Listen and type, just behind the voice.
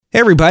Hey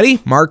everybody,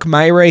 Mark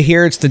Myra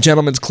here. It's the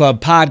Gentleman's Club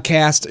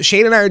podcast.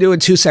 Shane and I are doing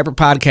two separate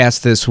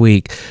podcasts this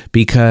week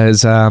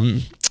because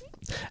I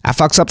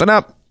fucked something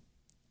up.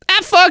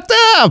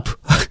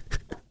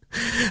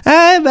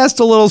 I messed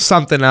a little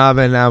something up,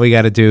 and now we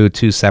got to do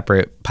two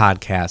separate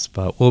podcasts.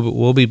 But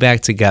we'll be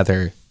back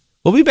together.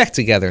 We'll be back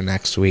together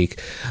next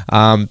week.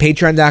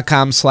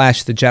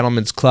 Patreon.com/The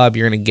Gentleman's Club.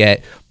 You're going to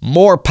get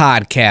more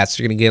podcasts.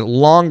 You're going to get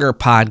longer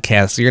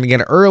podcasts. You're going to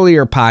get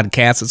earlier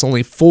podcasts. It's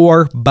only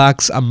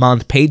 $4 a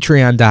month.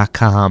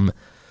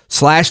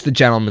 Patreon.com/The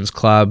Gentleman's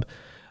Club.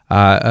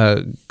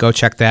 Go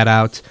check that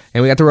out.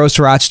 And we got the Roast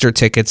to Rochester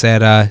tickets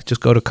at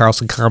just go to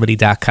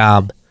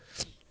carlsoncomedy.com.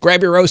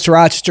 Grab your Roast to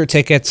Rochester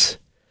tickets.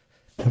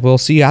 We'll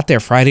see you out there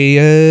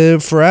Friday,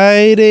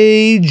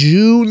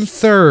 June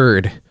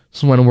 3rd. This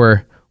is when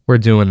we're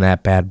doing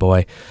that bad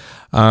boy.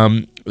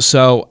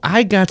 So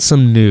I got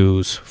some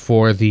news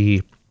for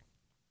the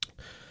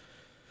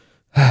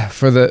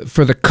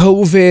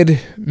COVID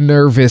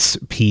nervous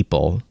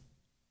people.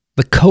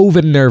 The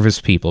COVID nervous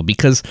people,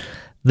 because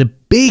the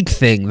big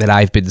thing that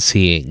I've been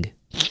seeing,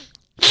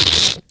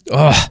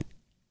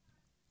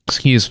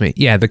 excuse me.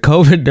 Yeah, the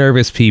COVID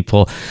nervous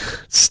people,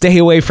 stay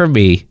away from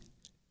me.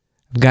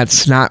 I've got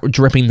snot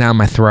dripping down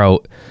my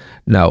throat.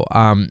 No,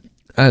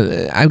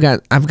 I've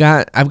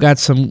got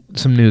some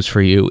news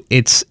for you.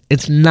 It's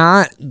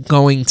not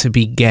going to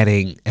be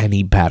getting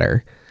any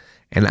better.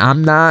 And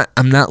I'm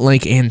not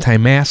like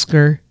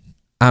anti-masker.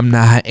 I'm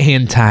not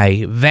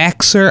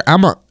anti-vaxxer.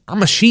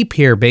 I'm a sheep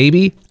here,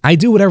 baby. I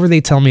do whatever they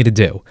tell me to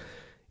do.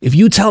 If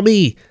you tell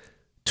me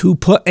to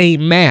put a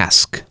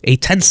mask, a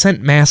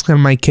 10-cent mask on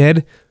my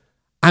kid,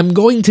 I'm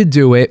going to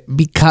do it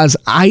because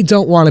I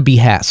don't want to be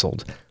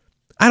hassled.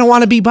 I don't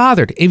want to be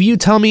bothered. If you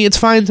tell me it's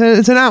fine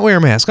to not wear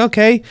a mask,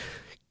 okay.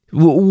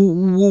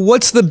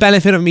 What's the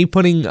benefit of me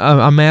putting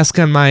a mask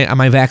on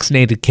my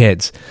vaccinated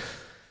kids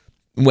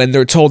when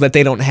they're told that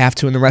they don't have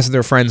to and the rest of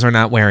their friends are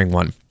not wearing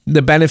one?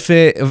 The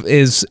benefit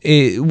is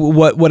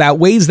what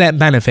outweighs that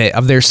benefit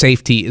of their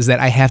safety is that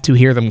I have to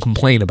hear them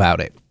complain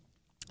about it.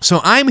 So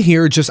I'm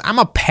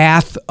a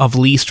path of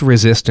least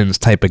resistance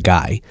type of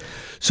guy.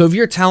 So if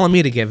you're telling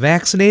me to get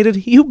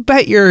vaccinated, you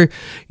bet your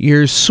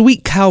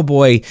sweet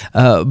cowboy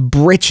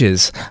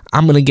britches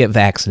I'm going to get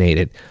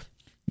vaccinated.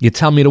 You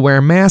tell me to wear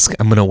a mask,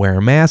 I'm going to wear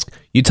a mask.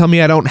 You tell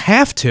me I don't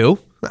have to,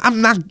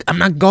 I'm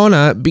not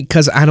gonna,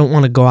 because I don't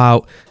want to go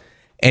out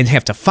and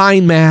have to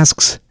find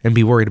masks and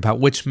be worried about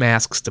which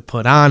masks to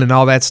put on and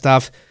all that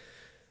stuff.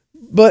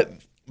 But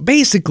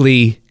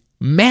basically,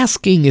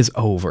 masking is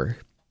over.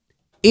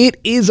 It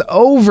is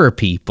over,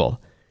 people.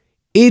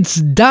 It's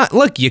done.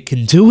 Look, you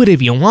can do it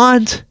if you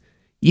want.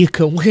 You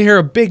can wear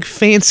a big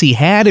fancy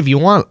hat if you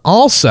want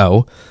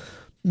also.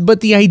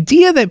 But the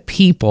idea that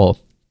people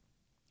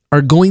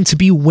are going to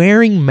be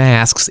wearing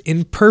masks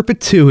in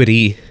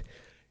perpetuity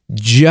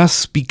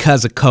just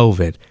because of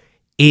COVID,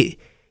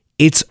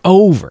 it's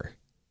over.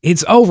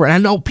 It's over. And I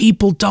know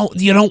people don't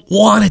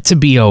want it to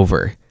be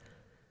over.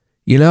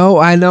 You know,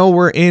 I know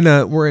we're in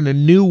a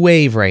new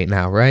wave right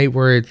now, right?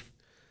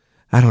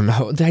 I don't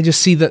know. I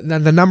just see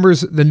the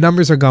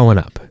numbers are going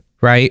up,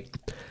 right?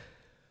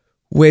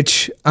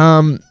 Which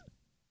I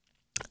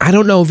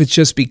don't know if it's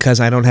just because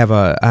I don't have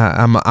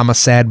I'm a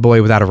sad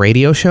boy without a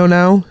radio show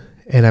now,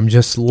 and I'm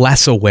just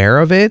less aware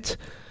of it,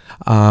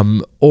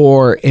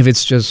 or if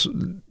it's just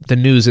the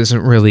news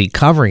isn't really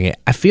covering it.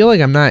 I feel like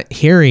I'm not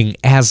hearing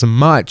as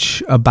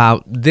much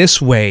about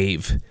this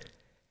wave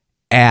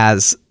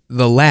as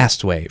the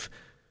last wave.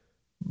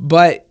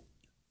 But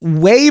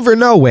wave or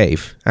no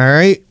wave, all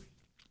right?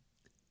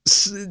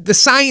 The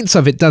science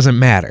of it doesn't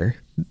matter.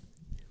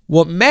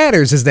 What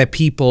matters is that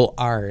people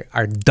are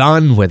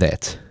done with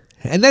it.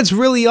 And that's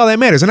really all that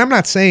matters. And I'm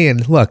not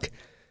saying, look,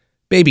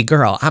 baby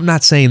girl, I'm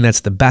not saying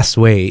that's the best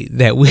way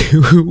that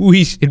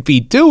we should be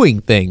doing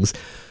things.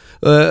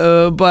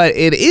 But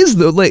it is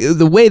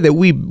the way that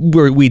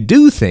we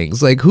do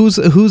things. Like who's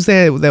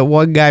that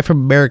one guy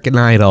from American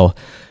Idol?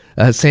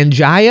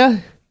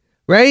 Sanjaya,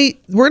 right?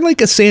 We're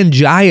like a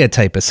Sanjaya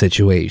type of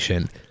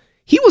situation.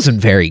 He wasn't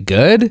very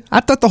good.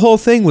 I thought the whole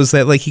thing was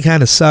that like he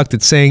kind of sucked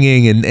at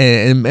singing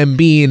and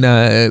being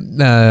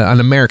an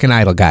American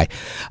Idol guy.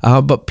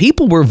 But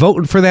people were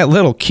voting for that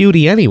little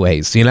cutie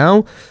anyways, you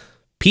know?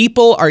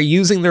 People are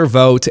using their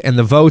vote, and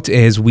the vote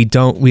is we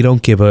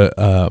don't give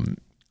a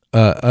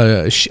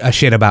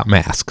shit about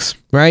masks,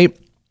 right?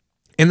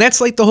 And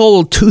that's like the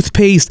whole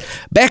toothpaste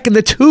back in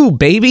the tube,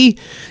 baby.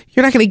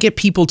 You're not going to get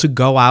people to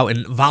go out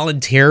and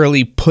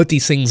voluntarily put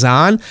these things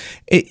on.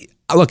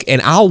 Look,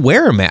 and I'll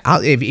wear a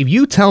mask. If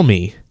you tell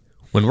me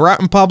when we're out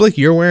in public,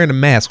 you're wearing a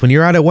mask. When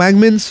you're out at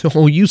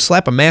Wegmans, you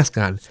slap a mask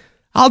on.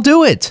 I'll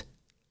do it.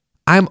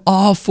 I'm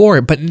all for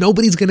it, but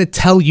nobody's going to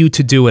tell you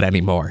to do it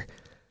anymore.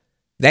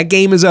 That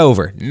game is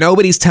over.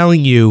 Nobody's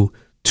telling you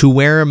to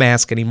wear a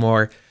mask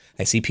anymore.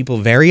 I see people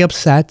very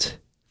upset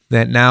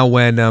that now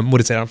when,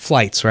 on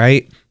flights,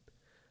 right?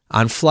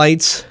 On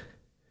flights,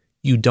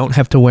 you don't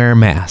have to wear a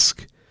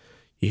mask.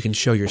 You can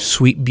show your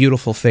sweet,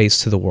 beautiful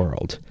face to the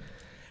world.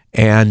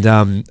 And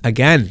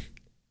again,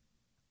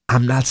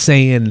 I'm not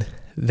saying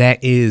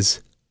that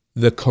is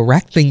the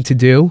correct thing to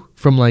do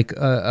from like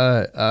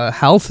a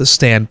health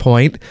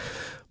standpoint,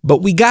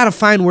 but we got to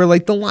find where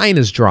like the line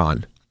is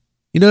drawn.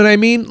 You know what I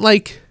mean?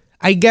 Like,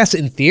 I guess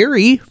in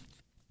theory,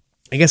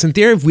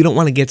 if we don't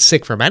want to get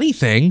sick from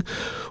anything,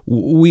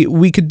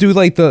 we could do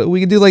like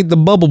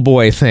the bubble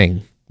boy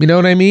thing. You know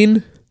what I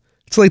mean?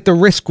 It's like the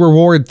risk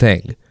reward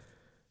thing.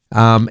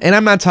 And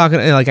I'm not talking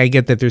like, I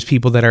get that there's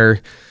people that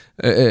are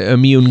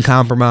immune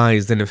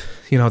compromised, and if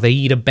they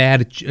eat a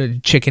bad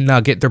chicken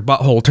nugget, their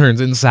butthole turns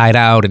inside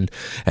out, and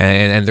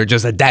they're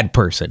just a dead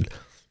person.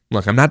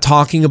 Look, I'm not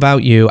talking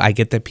about you. I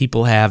get that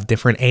people have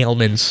different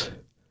ailments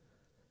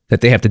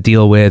that they have to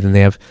deal with, and they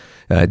have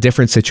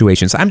different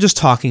situations. I'm just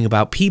talking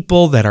about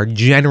people that are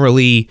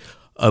generally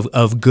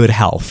of good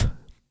health.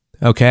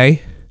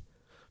 Okay?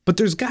 But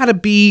there's got to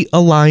be a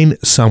line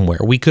somewhere.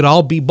 We could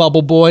all be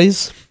bubble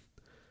boys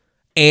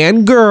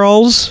and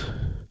girls,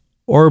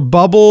 or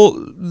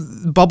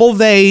bubble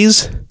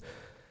theys,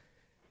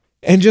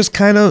 and just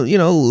kind of,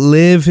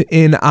 live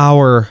in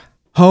our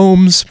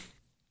homes,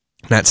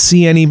 not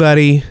see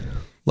anybody.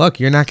 Look,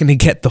 you're not going to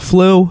get the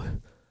flu.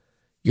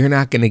 You're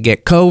not going to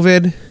get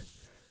COVID.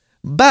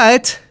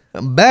 But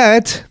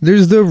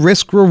there's the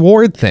risk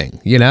reward thing,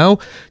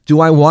 Do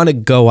I want to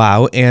go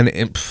out and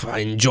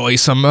enjoy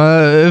some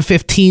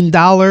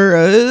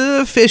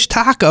 $15 fish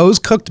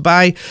tacos cooked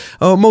by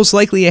most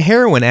likely a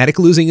heroin addict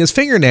losing his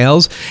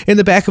fingernails in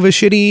the back of a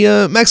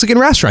shitty Mexican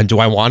restaurant? Do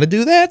I want to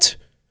do that?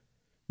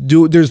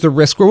 There's the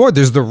risk reward.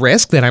 There's the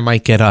risk that I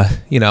might get a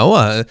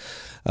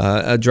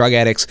drug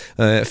addict's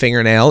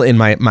fingernail in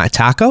my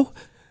taco.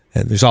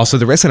 And there's also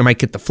the risk that I might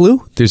get the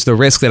flu. There's the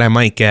risk that I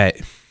might get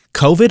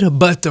COVID,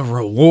 but the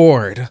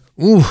reward,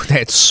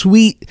 that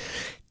sweet,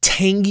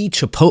 tangy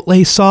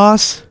chipotle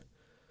sauce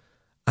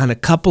on a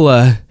couple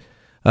of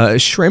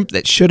shrimp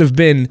that should have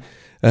been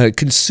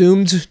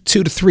consumed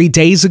 2 to 3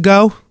 days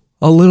ago,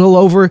 a little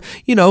over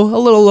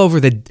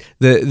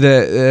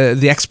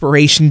the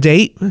expiration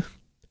date.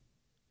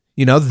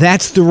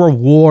 That's the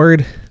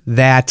reward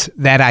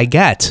that I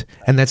get,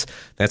 and that's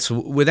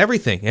with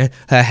everything.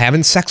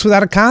 Having sex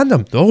without a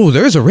condom,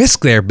 there's a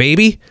risk there,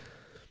 baby.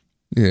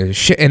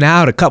 Shitting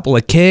out a couple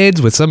of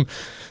kids with some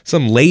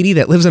lady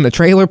that lives in a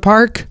trailer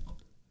park.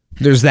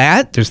 There's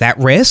that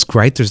risk,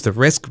 right? There's the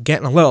risk of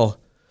getting a little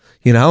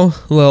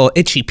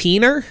itchy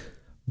peener,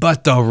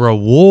 but the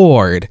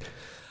reward,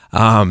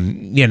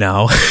 I'm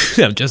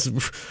just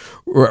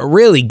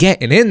really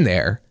getting in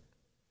there.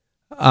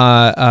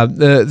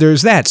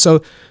 There's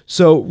that.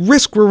 So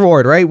risk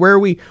reward, right?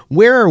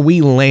 Where are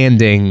we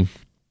landing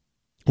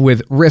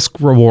with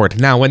risk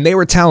reward? Now, when they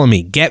were telling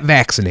me get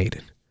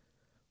vaccinated,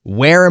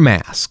 wear a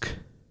mask,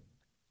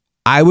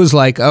 I was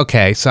like,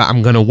 okay, so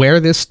I'm going to wear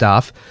this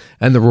stuff,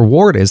 and the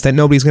reward is that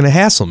nobody's going to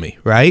hassle me,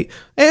 right?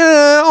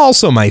 And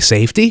also my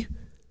safety.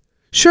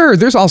 Sure,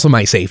 there's also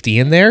my safety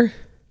in there.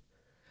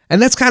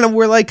 And that's kind of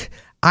where, like,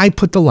 I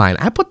put the line.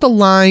 I put the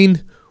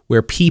line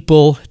where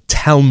people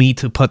tell me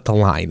to put the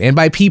line. And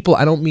by people,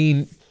 I don't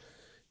mean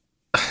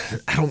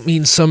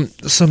some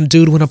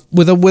dude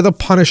with a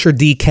Punisher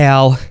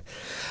decal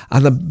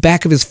on the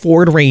back of his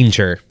Ford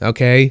Ranger,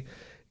 okay?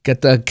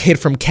 Got the kid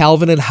from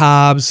Calvin and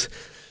Hobbes,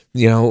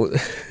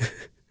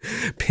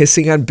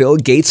 pissing on Bill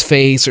Gates'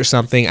 face or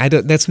something.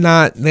 That's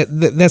not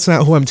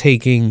who I'm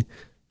taking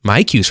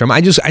my cues from.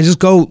 I just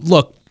go,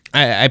 look,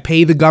 I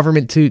pay the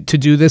government to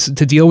do this,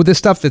 to deal with this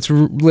stuff. That's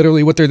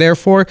literally what they're there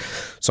for.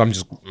 So I'm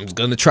just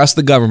going to trust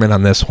the government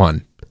on this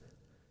one.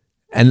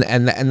 And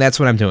that's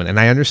what I'm doing. And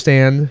I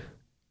understand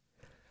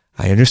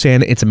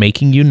it's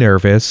making you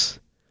nervous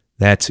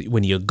that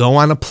when you go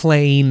on a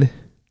plane,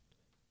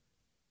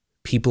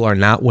 people are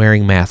not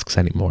wearing masks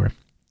anymore.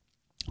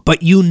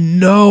 But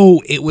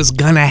it was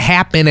going to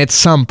happen at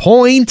some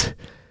point.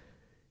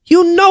 It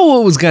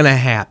was going to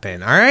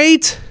happen, all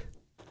right?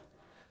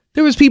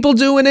 There was people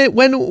doing it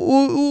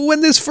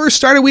when this first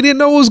started. We didn't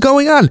know what was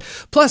going on.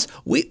 Plus,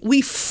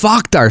 we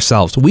fucked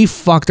ourselves. We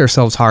fucked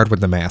ourselves hard with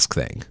the mask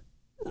thing.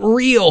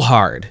 Real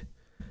hard.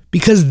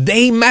 Because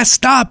they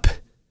messed up.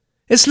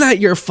 It's not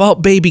your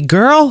fault, baby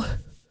girl.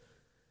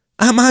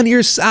 I'm on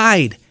your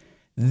side.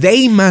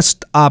 They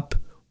messed up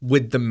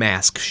with the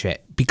mask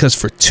shit. Because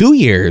for 2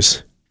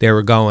 years, they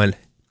were going,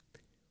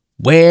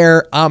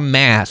 wear a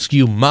mask.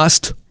 You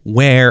must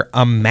wear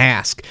a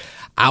mask.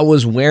 I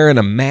was wearing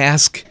a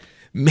mask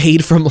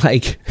made from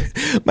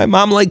my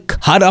mom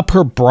cut up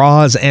her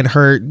bras and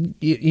her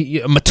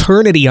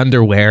maternity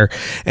underwear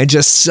and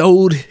just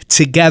sewed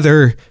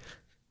together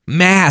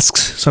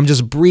masks. So I'm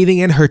just breathing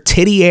in her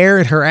titty air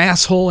and her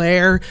asshole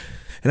air.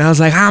 And I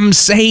was like, I'm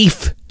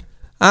safe.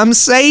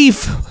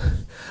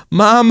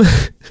 Mom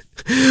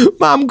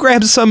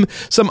grabbed some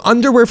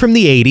underwear from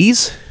the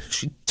 80s.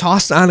 She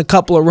tossed on a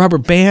couple of rubber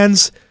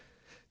bands,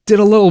 did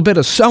a little bit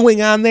of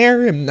sewing on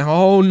there, and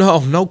no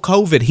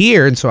COVID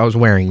here. And so I was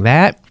wearing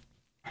that.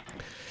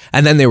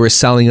 And then they were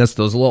selling us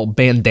those little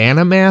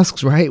bandana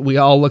masks, right? We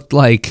all looked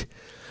like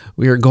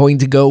we were going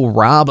to go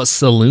rob a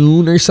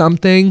saloon or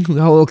something. We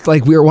all looked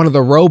like we were one of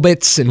the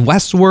robots in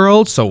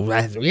Westworld. So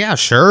yeah,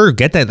 sure,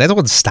 get that. That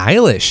one's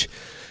stylish.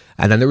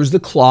 And then there was the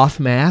cloth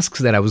masks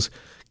that I was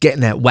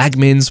getting at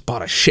Wegmans,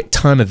 bought a shit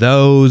ton of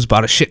those,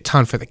 bought a shit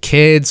ton for the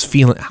kids,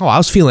 I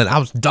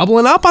was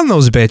doubling up on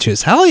those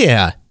bitches. Hell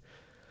yeah.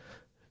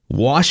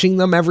 Washing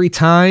them every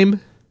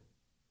time.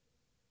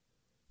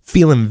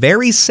 Feeling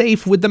very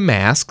safe with the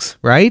masks,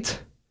 right?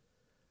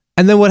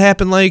 And then what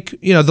happened,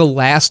 the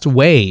last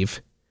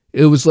wave,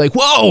 it was like,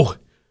 whoa,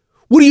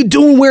 what are you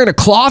doing wearing a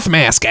cloth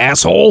mask,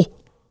 asshole?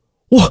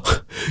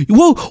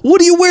 Whoa,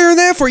 what are you wearing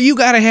that for? You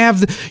gotta have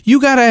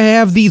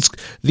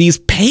these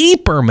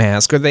paper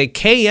masks, or the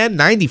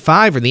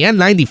KN95 or the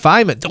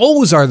N95.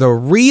 Those are the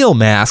real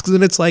masks.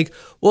 And it's like,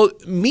 well,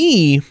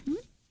 me,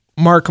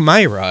 Mark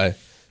Myra,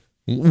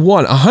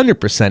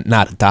 100%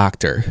 not a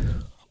doctor.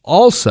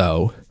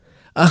 Also,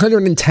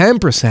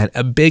 110%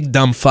 a big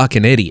dumb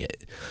fucking idiot.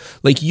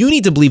 Like, you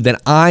need to believe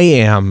that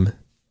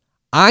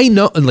I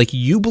know, like,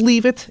 you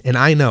believe it and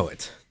I know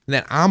it,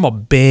 that I'm a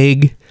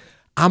big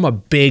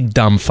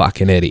dumb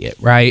fucking idiot,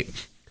 right?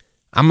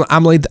 I'm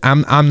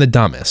the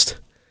dumbest.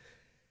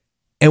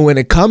 And when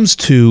it comes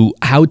to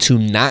how to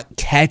not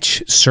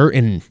catch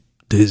certain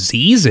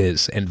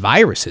diseases and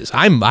viruses,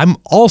 I'm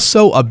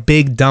also a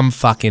big dumb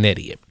fucking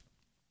idiot.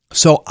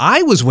 So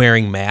I was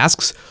wearing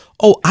masks,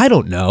 I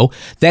don't know,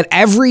 that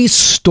every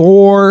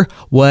store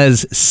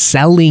was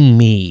selling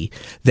me,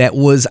 that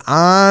was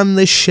on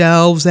the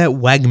shelves at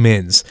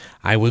Wegmans.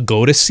 I would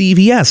go to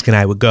CVS and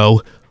I would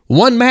go,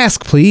 one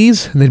mask,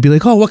 please. And they'd be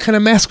like, what kind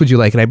of mask would you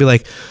like? And I'd be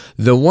like,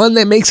 the one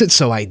that makes it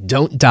so I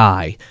don't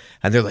die.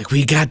 And they're like,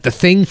 we got the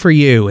thing for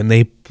you. And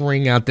they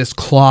bring out this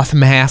cloth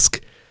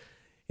mask.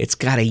 It's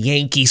got a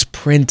Yankees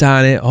print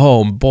on it.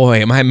 Oh boy,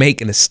 am I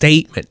making a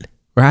statement,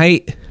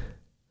 right?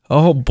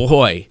 Oh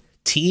boy,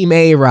 Team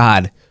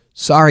A-Rod.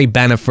 Sorry,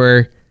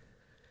 Benifer.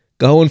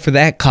 Going for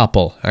that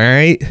couple, all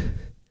right?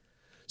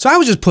 So I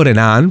was just putting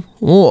on,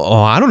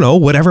 I don't know,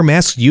 whatever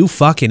mask you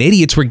fucking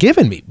idiots were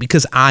giving me,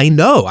 because I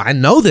know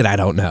that I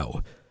don't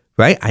know,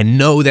 right? I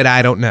know that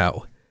I don't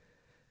know.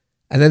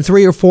 And then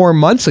 3 or 4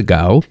 months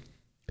ago,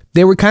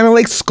 they were kind of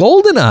like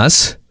scolding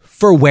us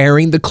for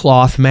wearing the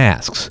cloth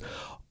masks.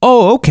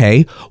 Oh,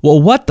 okay.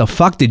 Well, what the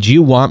fuck did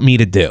you want me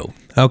to do?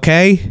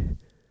 Okay?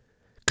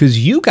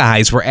 Because you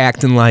guys were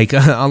acting like,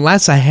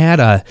 unless I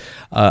had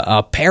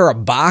a pair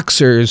of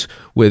boxers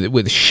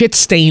with shit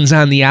stains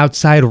on the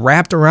outside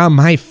wrapped around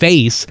my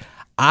face,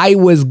 I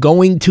was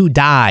going to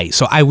die.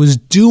 So I was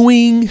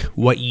doing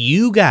what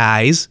you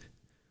guys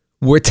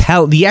were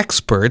the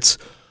experts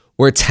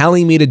were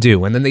telling me to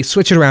do. And then they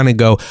switch it around and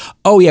go,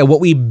 oh yeah, what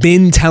we've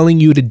been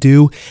telling you to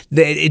do,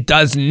 that it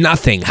does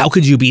nothing. How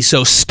could you be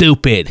so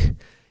stupid?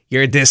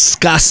 You're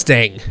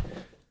disgusting.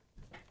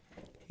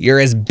 You're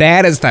as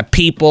bad as the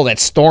people that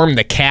stormed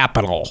the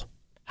Capitol.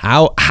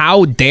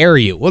 How dare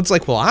you? Well, it's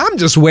like, well, I'm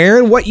just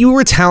wearing what you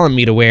were telling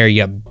me to wear,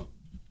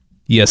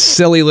 you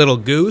silly little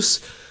goose.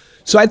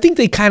 So I think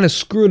they kind of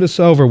screwed us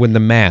over with the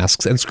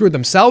masks and screwed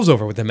themselves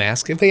over with the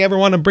mask if they ever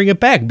want to bring it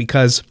back,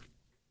 because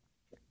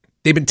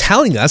they've been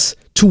telling us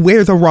to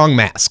wear the wrong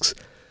masks.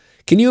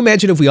 Can you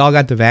imagine if we all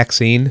got the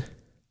vaccine,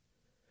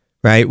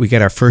 right? We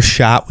get our first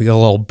shot, we get a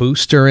little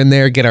booster in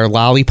there, get our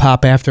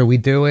lollipop after we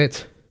do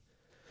it.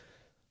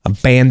 A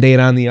Band-Aid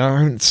on the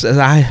arm. It says,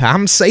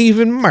 I'm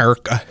saving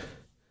America.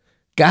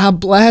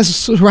 God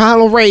bless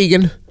Ronald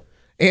Reagan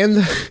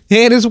and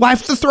his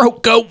wife, the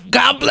throat goat.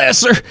 God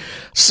bless her.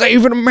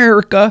 Saving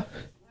America.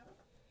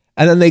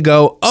 And then they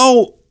go,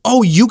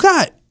 you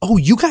got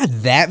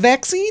that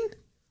vaccine?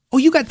 Oh,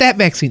 you got that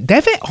vaccine.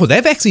 That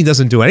vaccine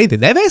doesn't do anything.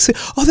 That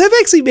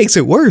vaccine makes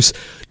it worse.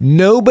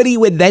 Nobody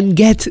would then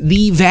get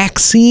the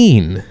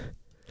vaccine.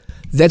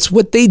 That's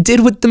what they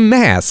did with the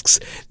masks.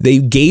 They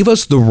gave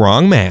us the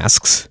wrong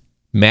masks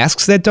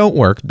that don't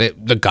work.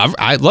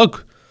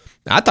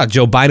 I thought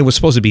Joe Biden was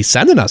supposed to be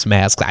sending us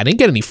masks. I didn't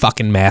get any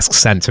fucking masks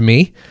sent to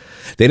me.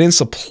 They didn't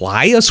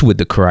supply us with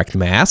the correct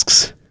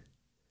masks.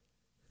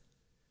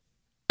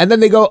 And then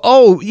they go,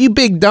 oh, you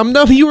big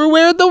dum-dum, you were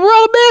wearing the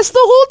wrong mask the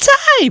whole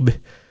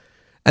time.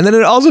 And then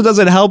it also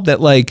doesn't help that,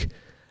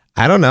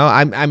 I don't know,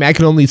 I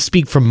can only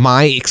speak from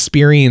my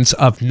experience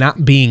of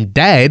not being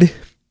dead.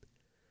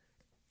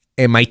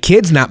 And my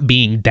kids not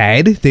being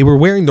dead. They were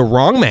wearing the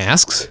wrong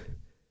masks.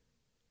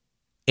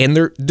 And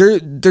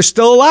they're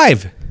still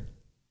alive.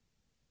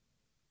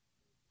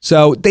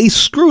 So they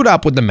screwed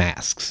up with the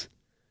masks.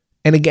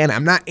 And again,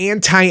 I'm not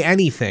anti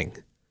anything.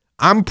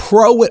 I'm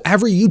pro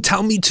whatever you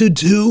tell me to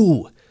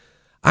do.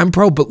 I'm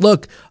pro. But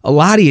look, a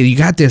lot of you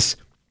got this.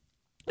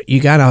 You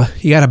got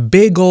a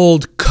big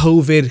old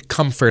COVID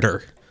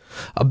comforter.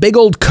 A big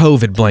old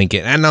COVID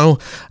blanket. I know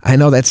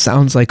that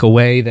sounds like a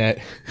way that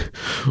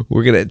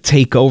we're going to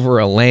take over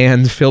a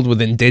land filled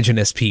with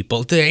indigenous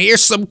people.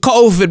 Here's some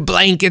COVID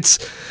blankets.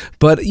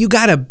 But you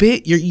got a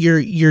bit,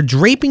 you're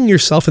draping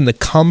yourself in the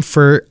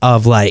comfort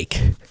of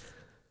the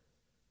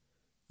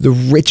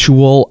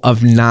ritual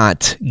of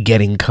not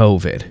getting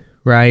COVID,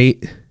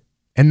 right?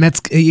 And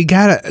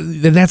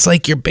that's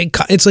like your big,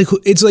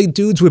 it's like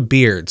dudes with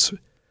beards.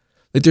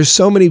 Like there's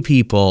so many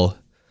people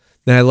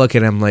that I look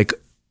at them like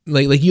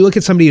you look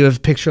at somebody with a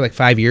picture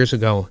 5 years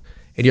ago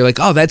and you're like,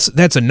 oh, that's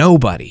a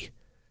nobody.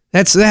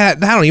 That's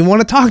that. I don't even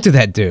want to talk to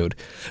that dude.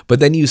 But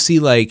then you see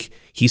like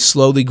he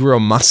slowly grew a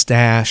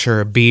mustache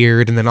or a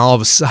beard, and then all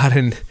of a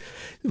sudden,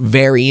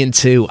 very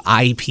into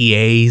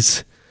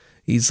IPAs.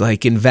 He's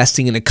like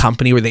investing in a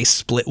company where they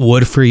split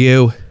wood for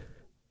you.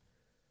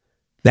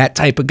 That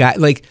type of guy.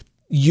 Like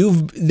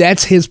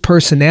that's his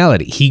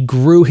personality. He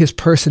grew his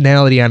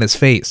personality on his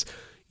face.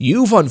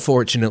 You've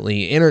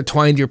unfortunately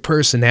intertwined your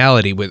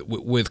personality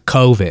with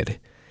COVID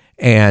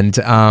and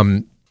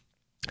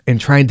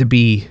trying to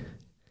be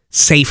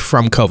safe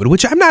from COVID,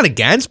 which I'm not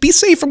against. Be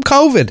safe from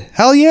COVID.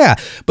 Hell yeah.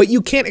 But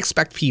you can't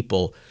expect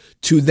people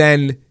to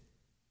then,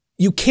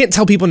 you can't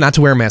tell people not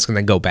to wear a mask and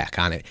then go back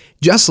on it.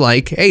 Just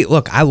like, hey,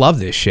 look, I love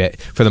this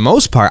shit. For the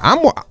most part,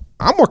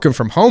 I'm working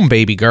from home,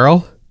 baby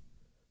girl.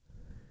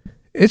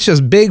 It's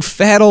just big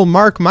fat old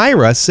Mark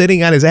Myra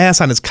sitting on his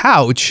ass on his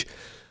couch,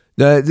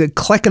 the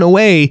clicking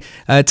away,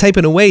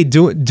 typing away,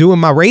 doing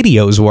my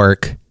radio's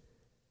work.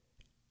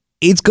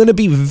 It's going to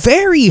be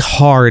very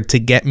hard to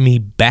get me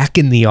back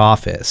in the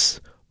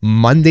office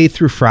Monday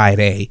through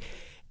Friday,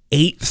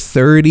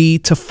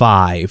 8:30 to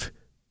 5,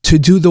 to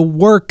do the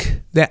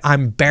work that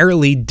I'm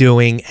barely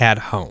doing at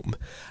home.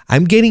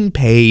 I'm getting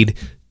paid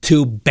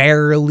to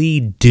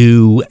barely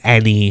do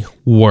any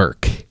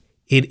work.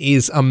 It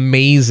is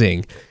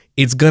amazing.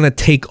 It's going to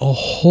take a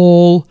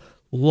whole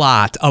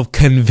lot of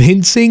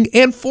convincing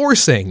and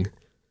forcing.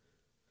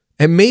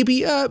 And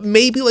maybe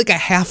like a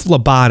half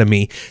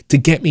lobotomy to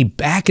get me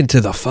back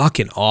into the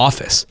fucking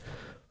office.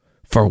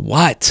 For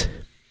what?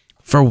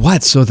 For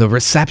what? So the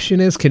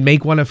receptionist can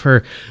make one of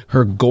her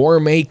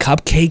gourmet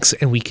cupcakes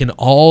and we can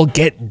all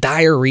get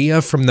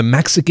diarrhea from the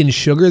Mexican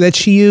sugar that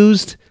she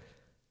used?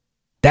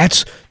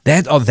 That's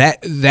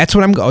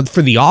what I'm going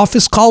for. The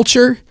office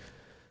culture.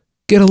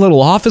 Get a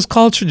little office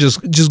culture.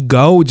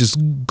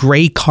 Just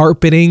gray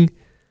carpeting.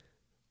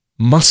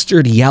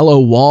 Mustard yellow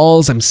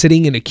walls. I'm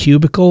sitting in a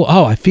cubicle.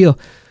 I'm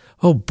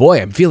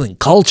feeling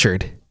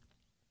cultured.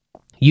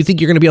 You think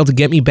you're going to be able to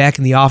get me back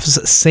in the office?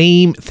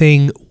 Same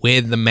thing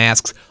with the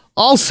masks.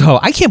 Also,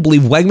 I can't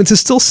believe Wegmans is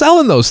still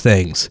selling those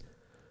things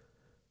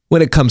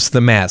when it comes to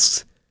the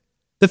masks.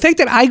 The fact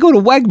that I go to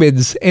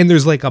Wegmans and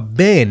there's like a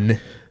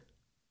bin,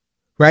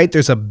 right?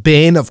 There's a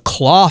bin of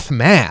cloth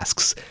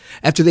masks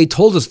after they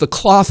told us the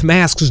cloth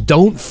masks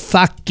don't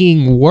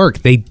fucking work.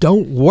 They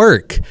don't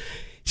work.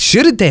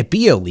 Shouldn't that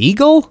be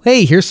illegal?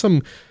 Hey, here's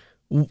some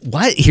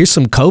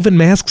COVID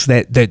masks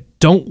that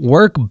don't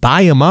work.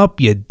 Buy them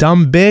up, you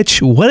dumb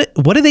bitch.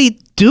 What are they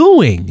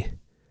doing?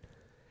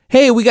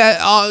 Hey, we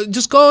got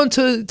just going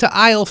to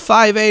aisle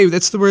 5A.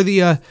 That's where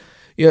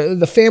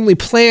the family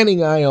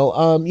planning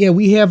aisle.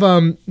 We have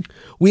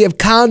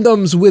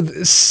condoms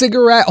with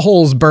cigarette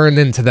holes burned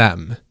into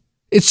them.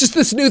 It's just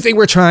this new thing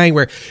we're trying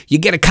where you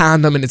get a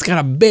condom and it's got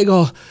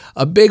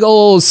a big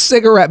old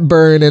cigarette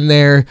burn in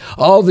there.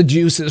 All the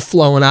juice is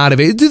flowing out of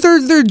it.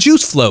 They're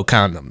juice flow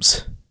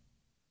condoms.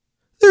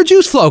 They're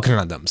juice flow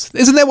condoms.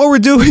 Isn't that what we're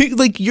doing?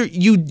 Like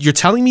you're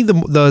telling me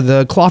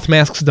the cloth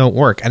masks don't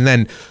work, and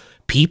then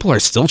people are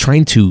still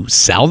trying to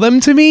sell them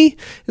to me?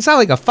 It's not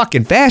like a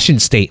fucking fashion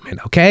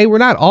statement, okay? We're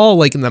not all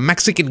like in the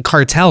Mexican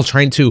cartel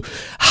trying to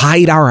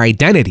hide our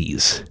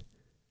identities.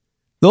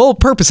 The whole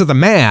purpose of the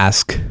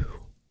mask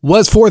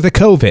was for the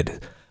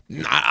COVID.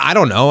 I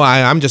don't know.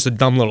 I'm just a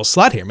dumb little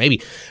slut here.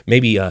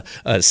 Maybe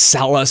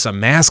sell us a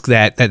mask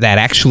that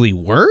actually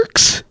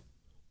works.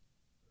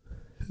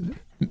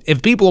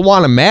 If people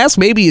want a mask,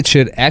 maybe it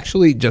should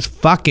actually just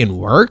fucking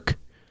work.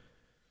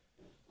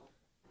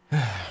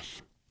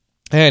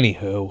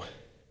 Anywho,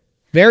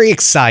 very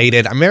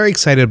excited. I'm very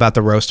excited about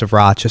the Roast of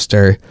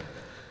Rochester.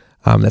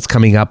 That's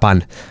coming up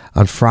on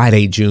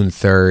Friday, June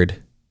 3rd.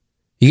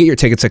 You get your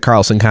tickets at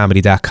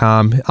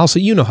carlsoncomedy.com. Also,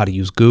 you know how to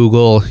use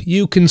Google.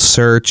 You can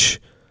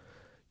search.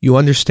 You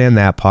understand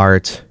that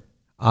part.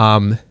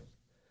 And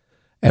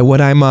what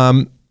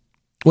I'm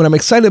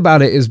excited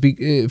about it is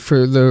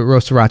for the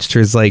Roast of Rochester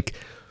is like,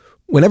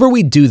 whenever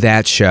we do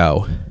that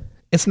show,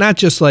 it's not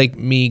just like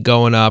me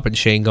going up and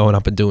Shane going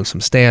up and doing some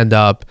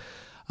stand-up.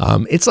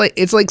 It's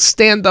like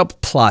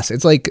stand-up plus.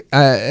 It's like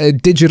a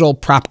digital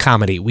prop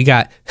comedy. We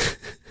have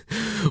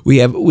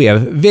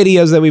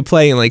videos that we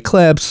play and like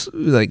clips,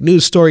 like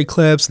news story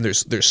clips, and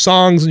there's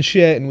songs and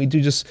shit, and we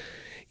do just,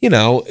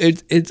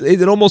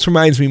 it almost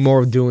reminds me more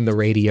of doing the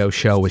radio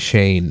show with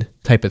Shane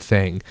type of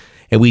thing.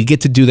 And we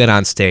get to do that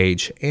on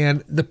stage.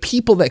 And the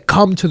people that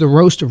come to the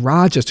Roast of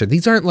Rochester,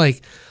 these aren't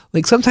like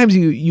sometimes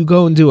you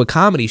go and do a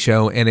comedy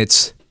show and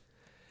it's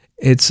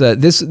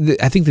this.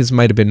 I think this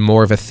might have been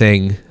more of a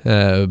thing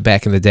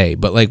back in the day,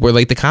 but like where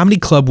like the comedy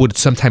club would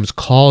sometimes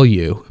call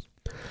you.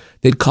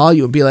 They'd call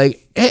you and be like,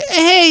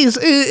 "Hey, is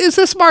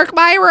this Mark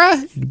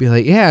Myra?" You'd be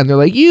like, "Yeah," and they're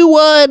like, "You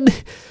won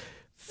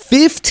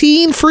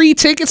 15 free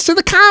tickets to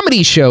the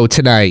comedy show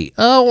tonight.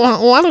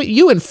 Why don't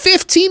you and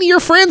 15 of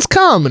your friends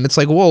come?" And it's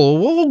like,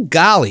 whoa,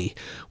 golly.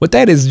 What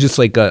that is just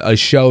like a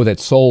show that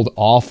sold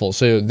awful.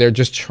 So they're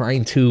just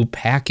trying to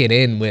pack it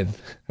in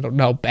with, I don't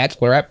know,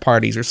 bachelorette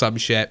parties or some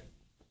shit.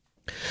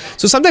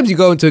 So sometimes you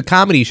go into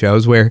comedy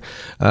shows where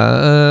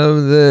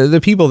the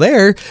people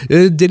there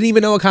didn't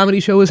even know a comedy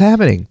show was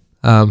happening.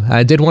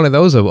 I did one of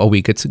those a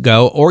week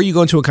ago. Or you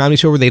go into a comedy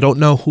show where they don't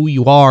know who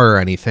you are or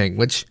anything,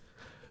 which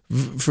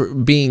for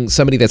being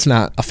somebody that's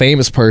not a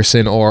famous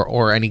person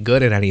or any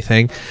good at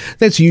anything,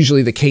 that's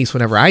usually the case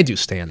whenever I do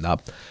stand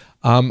up.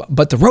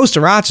 But the Roast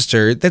of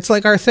Rochester, that's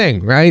like our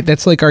thing, right?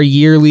 That's like our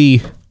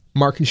yearly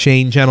Mark and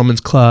Shane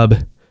Gentlemen's Club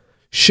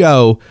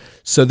show.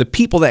 So the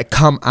people that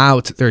come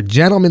out, they're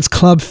Gentlemen's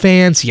Club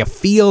fans. You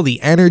feel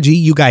the energy.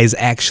 You guys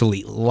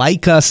actually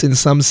like us in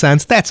some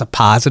sense. That's a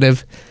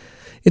positive.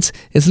 It's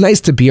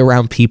nice to be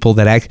around people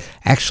that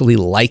actually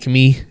like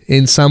me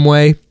in some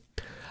way.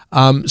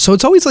 So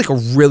it's always like a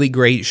really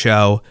great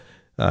show.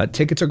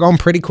 Tickets are going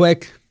pretty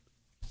quick.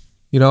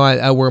 You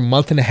know, we're a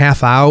month and a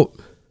half out.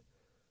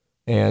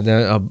 And,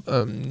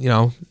 you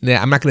know,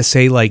 I'm not going to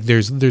say like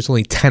there's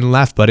only 10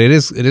 left, but it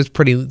is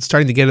pretty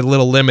starting to get a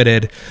little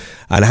limited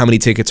on how many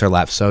tickets are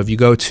left. So if you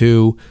go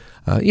to,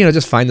 you know,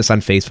 just find us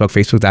on Facebook,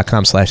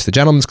 facebook.com/The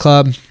Gentlemen's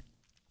Club,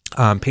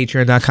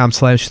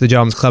 patreon.com/The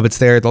Gentlemen's Club. It's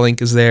there. The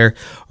link is there.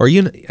 Or,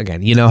 you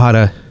know how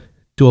to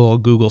do a little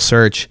Google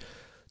search,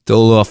 do a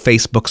little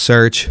Facebook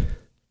search,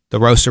 The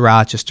Roast of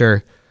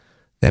Rochester.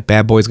 That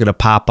bad boy's going to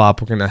pop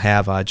up. We're going to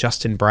have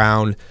Justin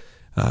Brown,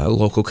 a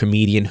local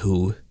comedian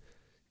who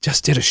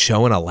just did a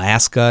show in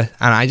Alaska.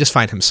 And I just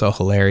find him so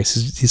hilarious.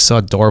 He's so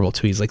adorable,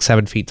 too. He's like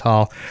 7 feet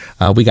tall.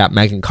 We got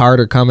Megan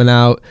Carter coming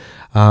out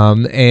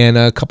and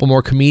a couple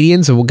more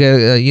comedians. And we'll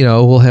get,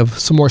 we'll have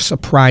some more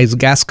surprise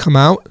guests come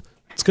out.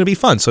 It's going to be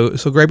fun. So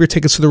grab your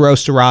tickets to the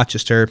Roast of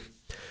Rochester.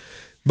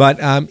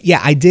 But,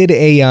 I did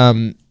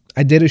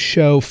a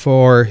show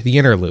for the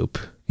Interloop,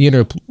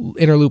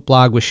 Interloop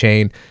blog with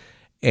Shane.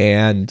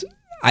 And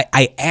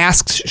I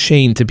asked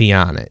Shane to be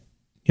on it.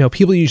 You know,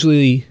 people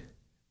usually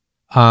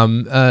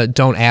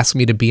don't ask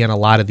me to be on a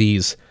lot of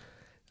these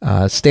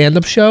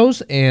stand-up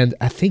shows, and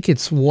I think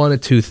it's one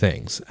of two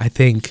things. I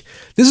think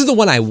this is the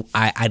one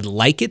I'd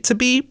like it to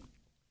be,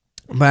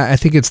 but I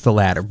think it's the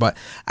latter. But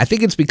I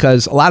think it's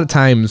because a lot of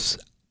times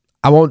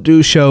I won't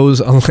do shows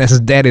unless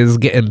Dad is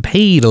getting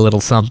paid a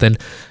little something,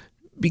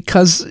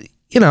 because,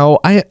 you know,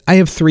 I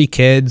have 3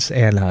 kids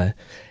and a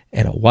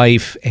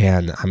wife,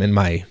 and I'm in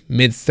my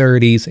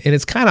mid-30s, and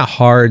it's kind of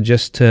hard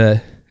just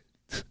to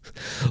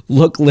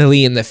look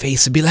Lily in the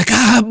face and be like,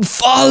 I'm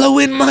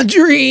following my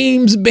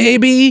dreams,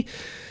 baby.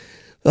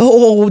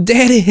 Oh,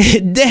 daddy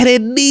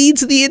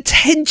needs the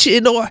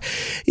attention. Or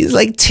he's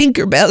like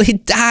Tinkerbell, he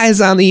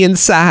dies on the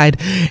inside.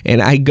 And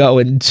I go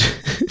and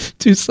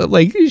do some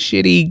like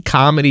shitty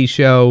comedy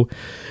show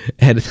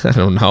at, I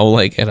don't know,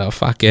 like at a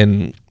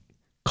fucking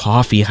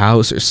coffee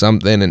house or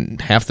something,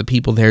 and half the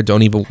people there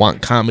don't even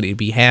want comedy to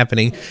be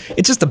happening.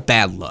 It's just a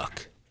bad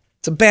look.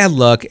 It's a bad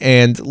look,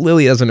 and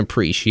Lily doesn't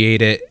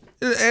appreciate it.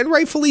 And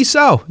rightfully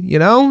so, you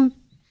know?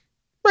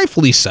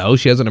 Rightfully so.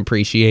 She doesn't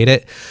appreciate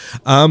it.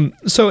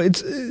 So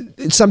it's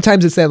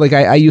sometimes it's that, like,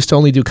 I used to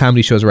only do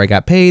comedy shows where I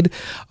got paid.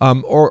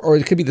 Or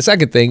it could be the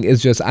second thing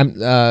is just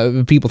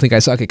people think I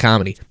suck at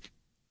comedy.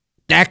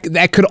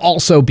 That could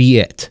also be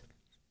it.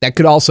 That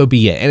could also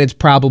be it. And it's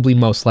probably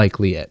most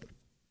likely it.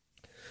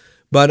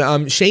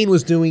 But Shane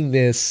was doing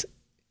this,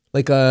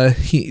 like,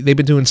 they've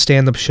been doing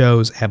stand-up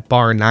shows at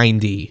Bar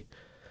 90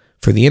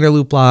 for the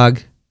Interloop blog.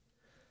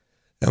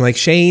 I'm like,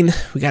 Shane,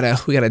 we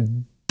gotta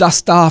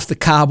dust off the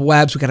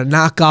cobwebs. We gotta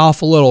knock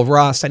off a little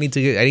rust. I need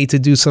to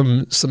do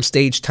some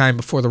stage time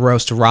before the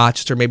Roast of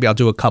Rochester. Maybe I'll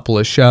do a couple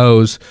of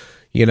shows,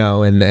 you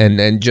know,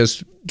 and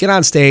just get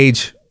on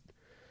stage,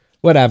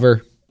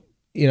 whatever,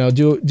 you know,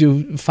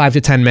 do 5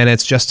 to 10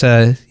 minutes just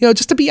to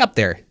be up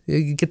there,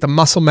 get the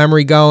muscle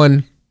memory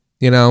going,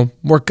 you know,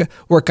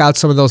 work out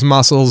some of those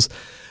muscles.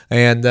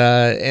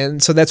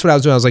 And so that's what I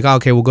was doing. I was like,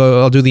 okay,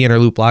 I'll do the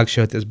Interloop blog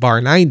show at this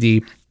Bar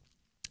 90.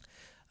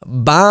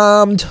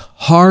 Bombed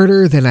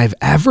harder than I've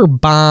ever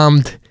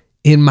bombed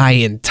in my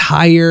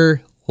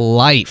entire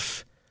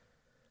life.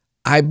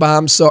 I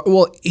bombed so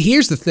well.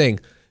 Here's the thing: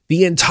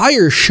 the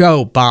entire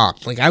show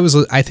bombed. Like I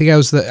think I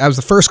was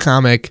the first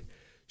comic.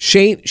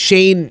 Shane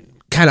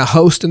kind of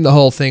hosting the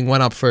whole thing,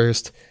 went up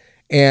first,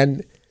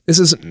 and this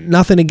is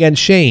nothing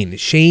against Shane.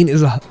 Shane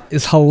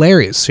is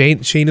hilarious.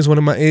 Shane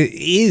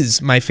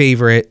is my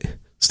favorite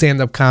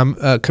stand-up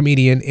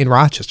comedian in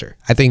Rochester.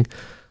 I think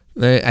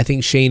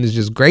Shane is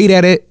just great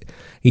at it.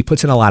 He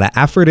puts in a lot of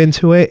effort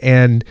into it,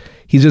 and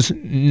he's just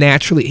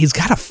naturally, he's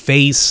got a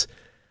face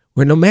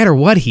where no matter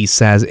what he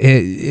says,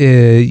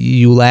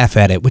 you laugh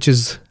at it, which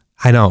is,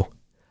 I know,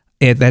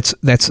 and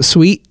that's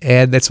sweet,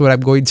 and that's what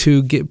I'm going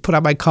to put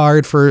on my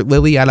card for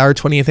Lily on our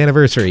 20th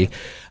anniversary.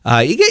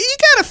 You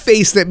got a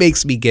face that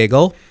makes me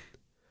giggle.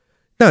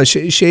 No,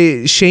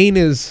 Shane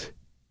is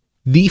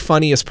the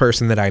funniest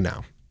person that I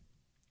know,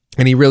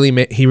 and he really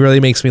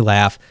makes me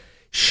laugh.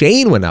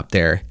 Shane went up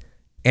there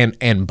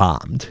and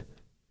bombed.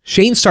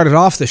 Shane started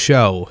off the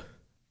show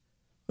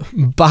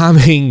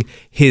bombing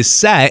his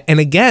set. And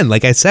again,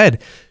 like I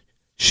said,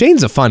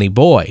 Shane's a funny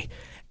boy.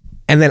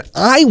 And then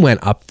I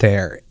went up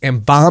there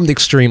and bombed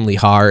extremely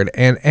hard.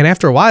 And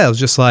after a while, I was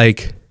just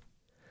like,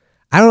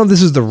 I don't know if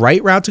this is the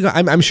right route to go.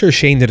 I'm sure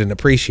Shane didn't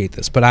appreciate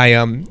this, but I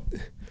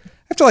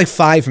After like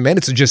 5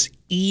 minutes of just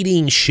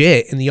eating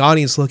shit and the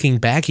audience looking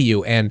back at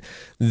you and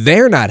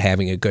they're not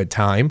having a good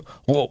time.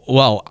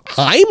 Well,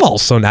 I'm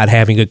also not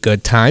having a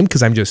good time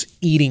because I'm just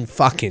eating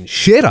fucking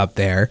shit up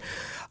there.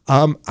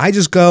 I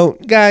just go,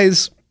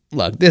 guys,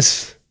 look,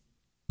 this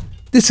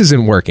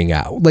isn't working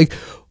out. Like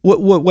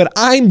what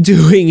I'm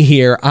doing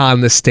here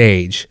on the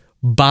stage,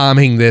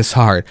 bombing this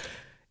hard,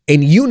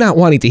 and you not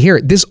wanting to hear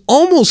it, this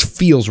almost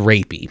feels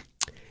rapey.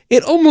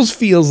 It almost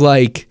feels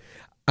like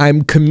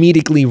I'm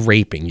comedically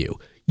raping you.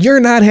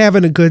 You're not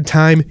having a good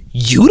time.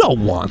 You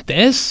don't want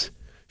this.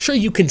 Sure,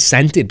 you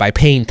consented by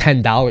paying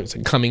 $10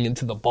 and coming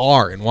into the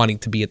bar and wanting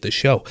to be at the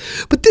show.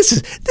 But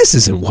this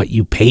isn't what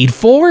you paid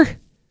for.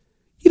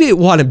 You didn't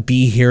want to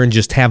be here and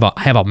just have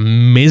a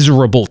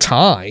miserable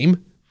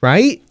time,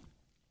 right?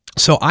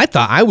 So I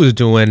thought I was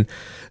doing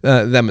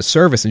them a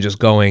service and just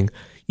going,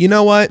 you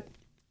know what?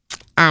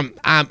 I'm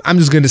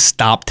just going to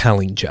stop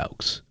telling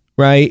jokes.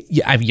 Right?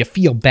 You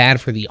feel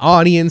bad for the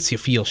audience. You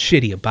feel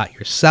shitty about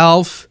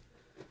yourself.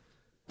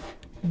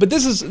 But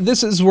this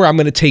is where I'm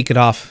going to take it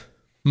off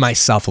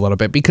myself a little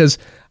bit because,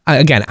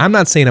 again, I'm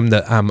not saying I'm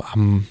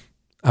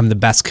the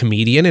best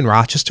comedian in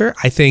Rochester.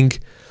 I think,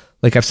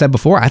 like I've said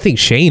before, I think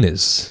Shane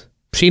is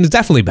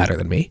definitely better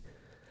than me.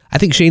 I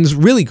think Shane's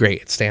really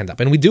great at stand-up,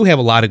 and we do have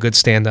a lot of good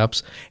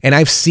stand-ups. And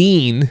I've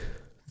seen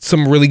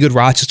some really good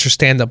Rochester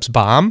stand-ups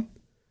bomb.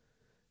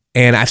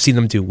 And I've seen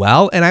them do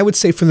well. And I would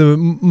say for the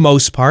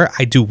most part,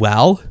 I do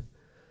well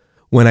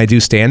when I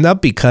do stand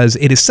up because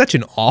it is such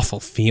an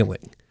awful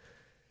feeling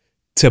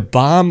to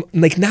bomb.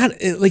 Like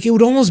it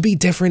would almost be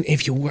different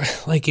if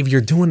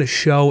you're doing a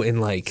show in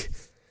like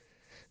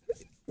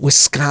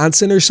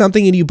Wisconsin or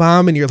something and you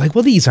bomb and you're like,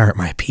 well, these aren't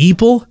my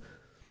people.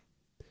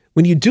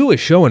 When you do a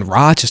show in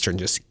Rochester and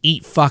just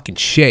eat fucking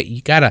shit,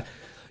 you gotta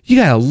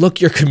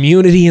look your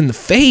community in the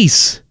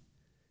face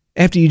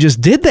after you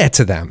just did that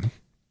to them.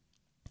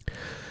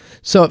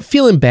 So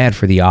feeling bad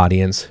for the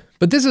audience,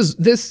 but this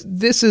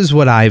is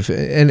what I've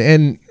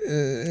this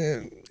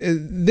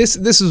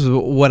is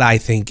what I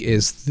think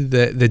is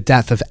the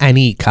death of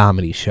any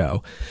comedy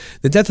show.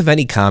 The death of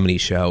any comedy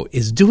show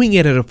is doing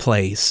it at a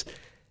place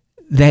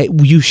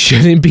that you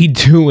shouldn't be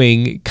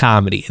doing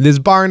comedy. This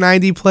Bar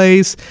 90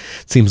 place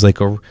seems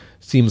like a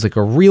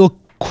real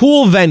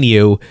cool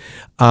venue.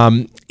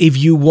 If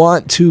you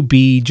want to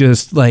be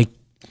just like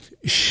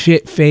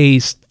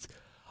shit-faced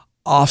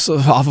off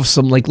of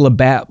some like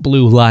Labatt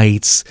blue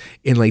lights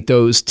in like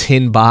those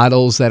tin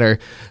bottles that are,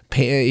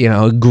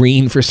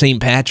 green for St.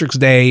 Patrick's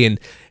Day,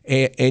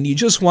 and you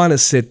just want to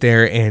sit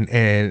there and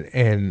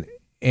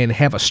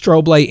have a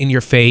strobe light in your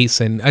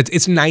face, and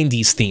it's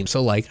 90s theme.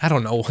 So like, I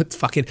don't know what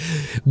fucking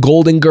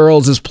Golden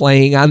Girls is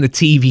playing on the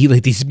TV,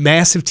 like these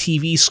massive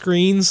TV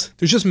screens.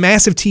 There's just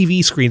massive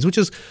TV screens, which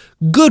is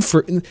good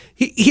for.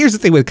 Here's the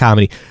thing with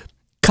comedy.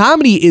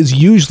 Comedy is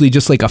usually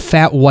just like a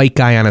fat white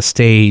guy on a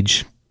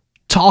stage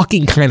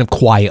talking kind of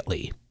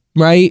quietly,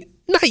 right?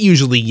 Not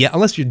usually,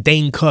 unless you're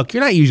Dane Cook,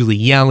 you're not usually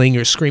yelling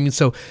or screaming.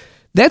 So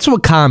that's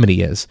what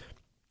comedy is.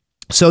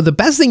 So the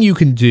best thing you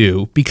can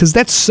do, because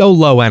that's so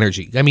low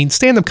energy. I mean,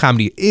 stand-up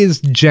comedy is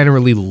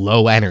generally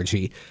low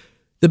energy.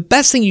 The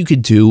best thing you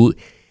could do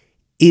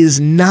is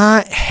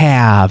not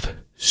have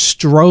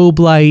strobe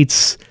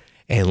lights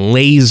and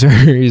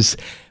lasers,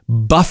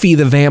 Buffy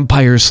the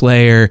Vampire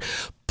Slayer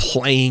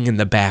playing in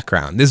the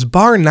background. This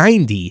Bar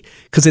 90,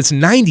 because it's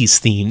 90s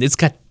themed, it's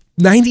got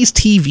 90s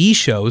TV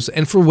shows,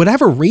 and for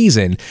whatever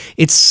reason,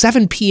 it's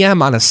 7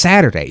 p.m. on a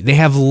Saturday. They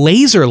have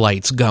laser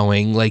lights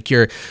going, like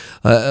you're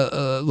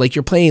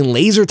playing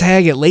laser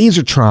tag at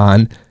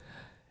Lasertron,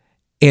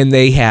 and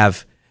they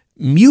have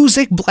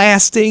music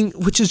blasting,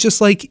 which is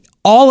just like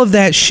all of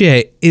that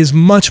shit is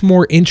much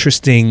more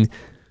interesting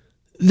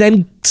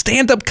than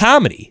stand-up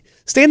comedy.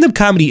 Stand-up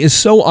comedy is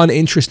so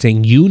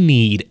uninteresting. You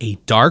need a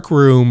dark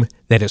room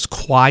that is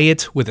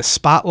quiet with a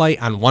spotlight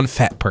on one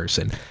fat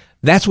person.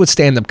 That's what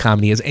stand-up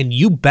comedy is, and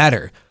you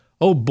better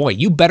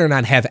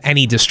not have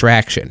any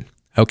distraction,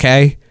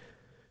 okay?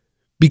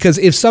 Because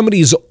if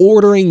somebody's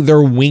ordering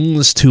their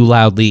wings too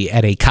loudly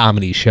at a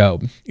comedy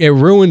show, it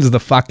ruins the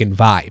fucking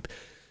vibe.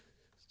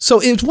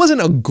 So it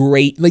wasn't a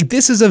great, like,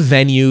 this is a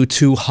venue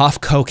to huff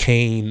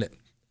cocaine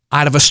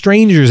out of a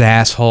stranger's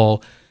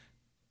asshole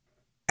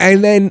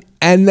and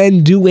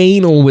then do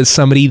anal with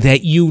somebody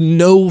that you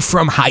know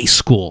from high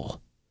school.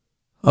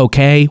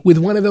 Okay, with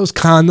one of those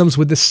condoms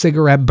with the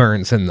cigarette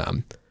burns in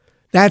them.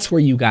 That's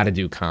where you got to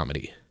do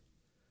comedy.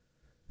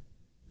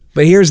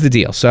 But here's the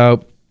deal.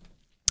 So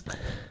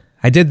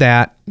I did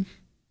that.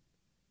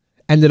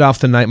 Ended off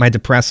the night, my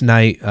depressed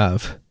night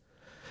of.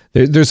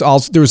 There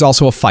was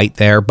also a fight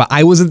there, but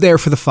I wasn't there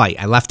for the fight.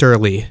 I left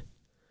early,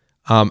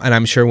 and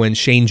I'm sure when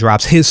Shane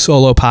drops his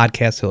solo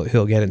podcast,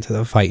 he'll get into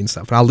the fight and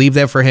stuff. But I'll leave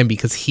that for him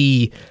because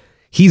he's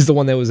the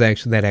one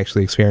that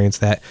actually experienced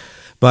that.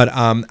 But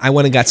I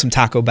went and got some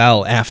Taco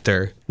Bell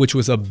after, which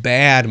was a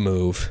bad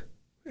move.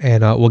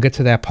 And we'll get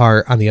to that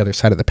part on the other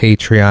side of the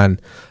Patreon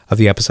of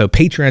the episode.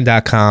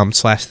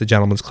 Patreon.com/The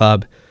Gentleman's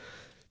Club.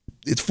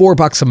 It's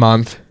 $4 a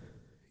month.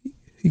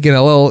 You're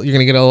going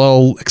to get a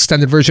little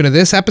extended version of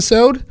this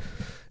episode.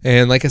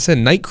 And like I said,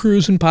 Night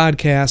Cruise and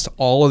Podcast,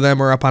 all of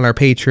them are up on our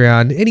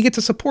Patreon. And you get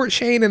to support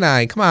Shane and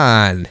I. Come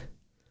on.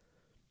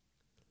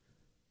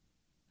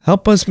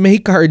 Help us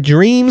make our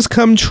dreams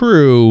come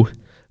true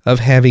of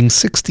having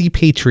 60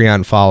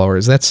 Patreon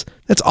followers. That's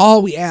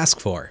all we ask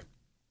for.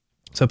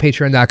 So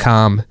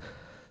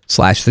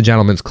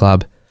patreon.com/thegentleman's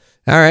club.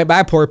 All right,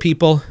 bye, poor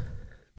people.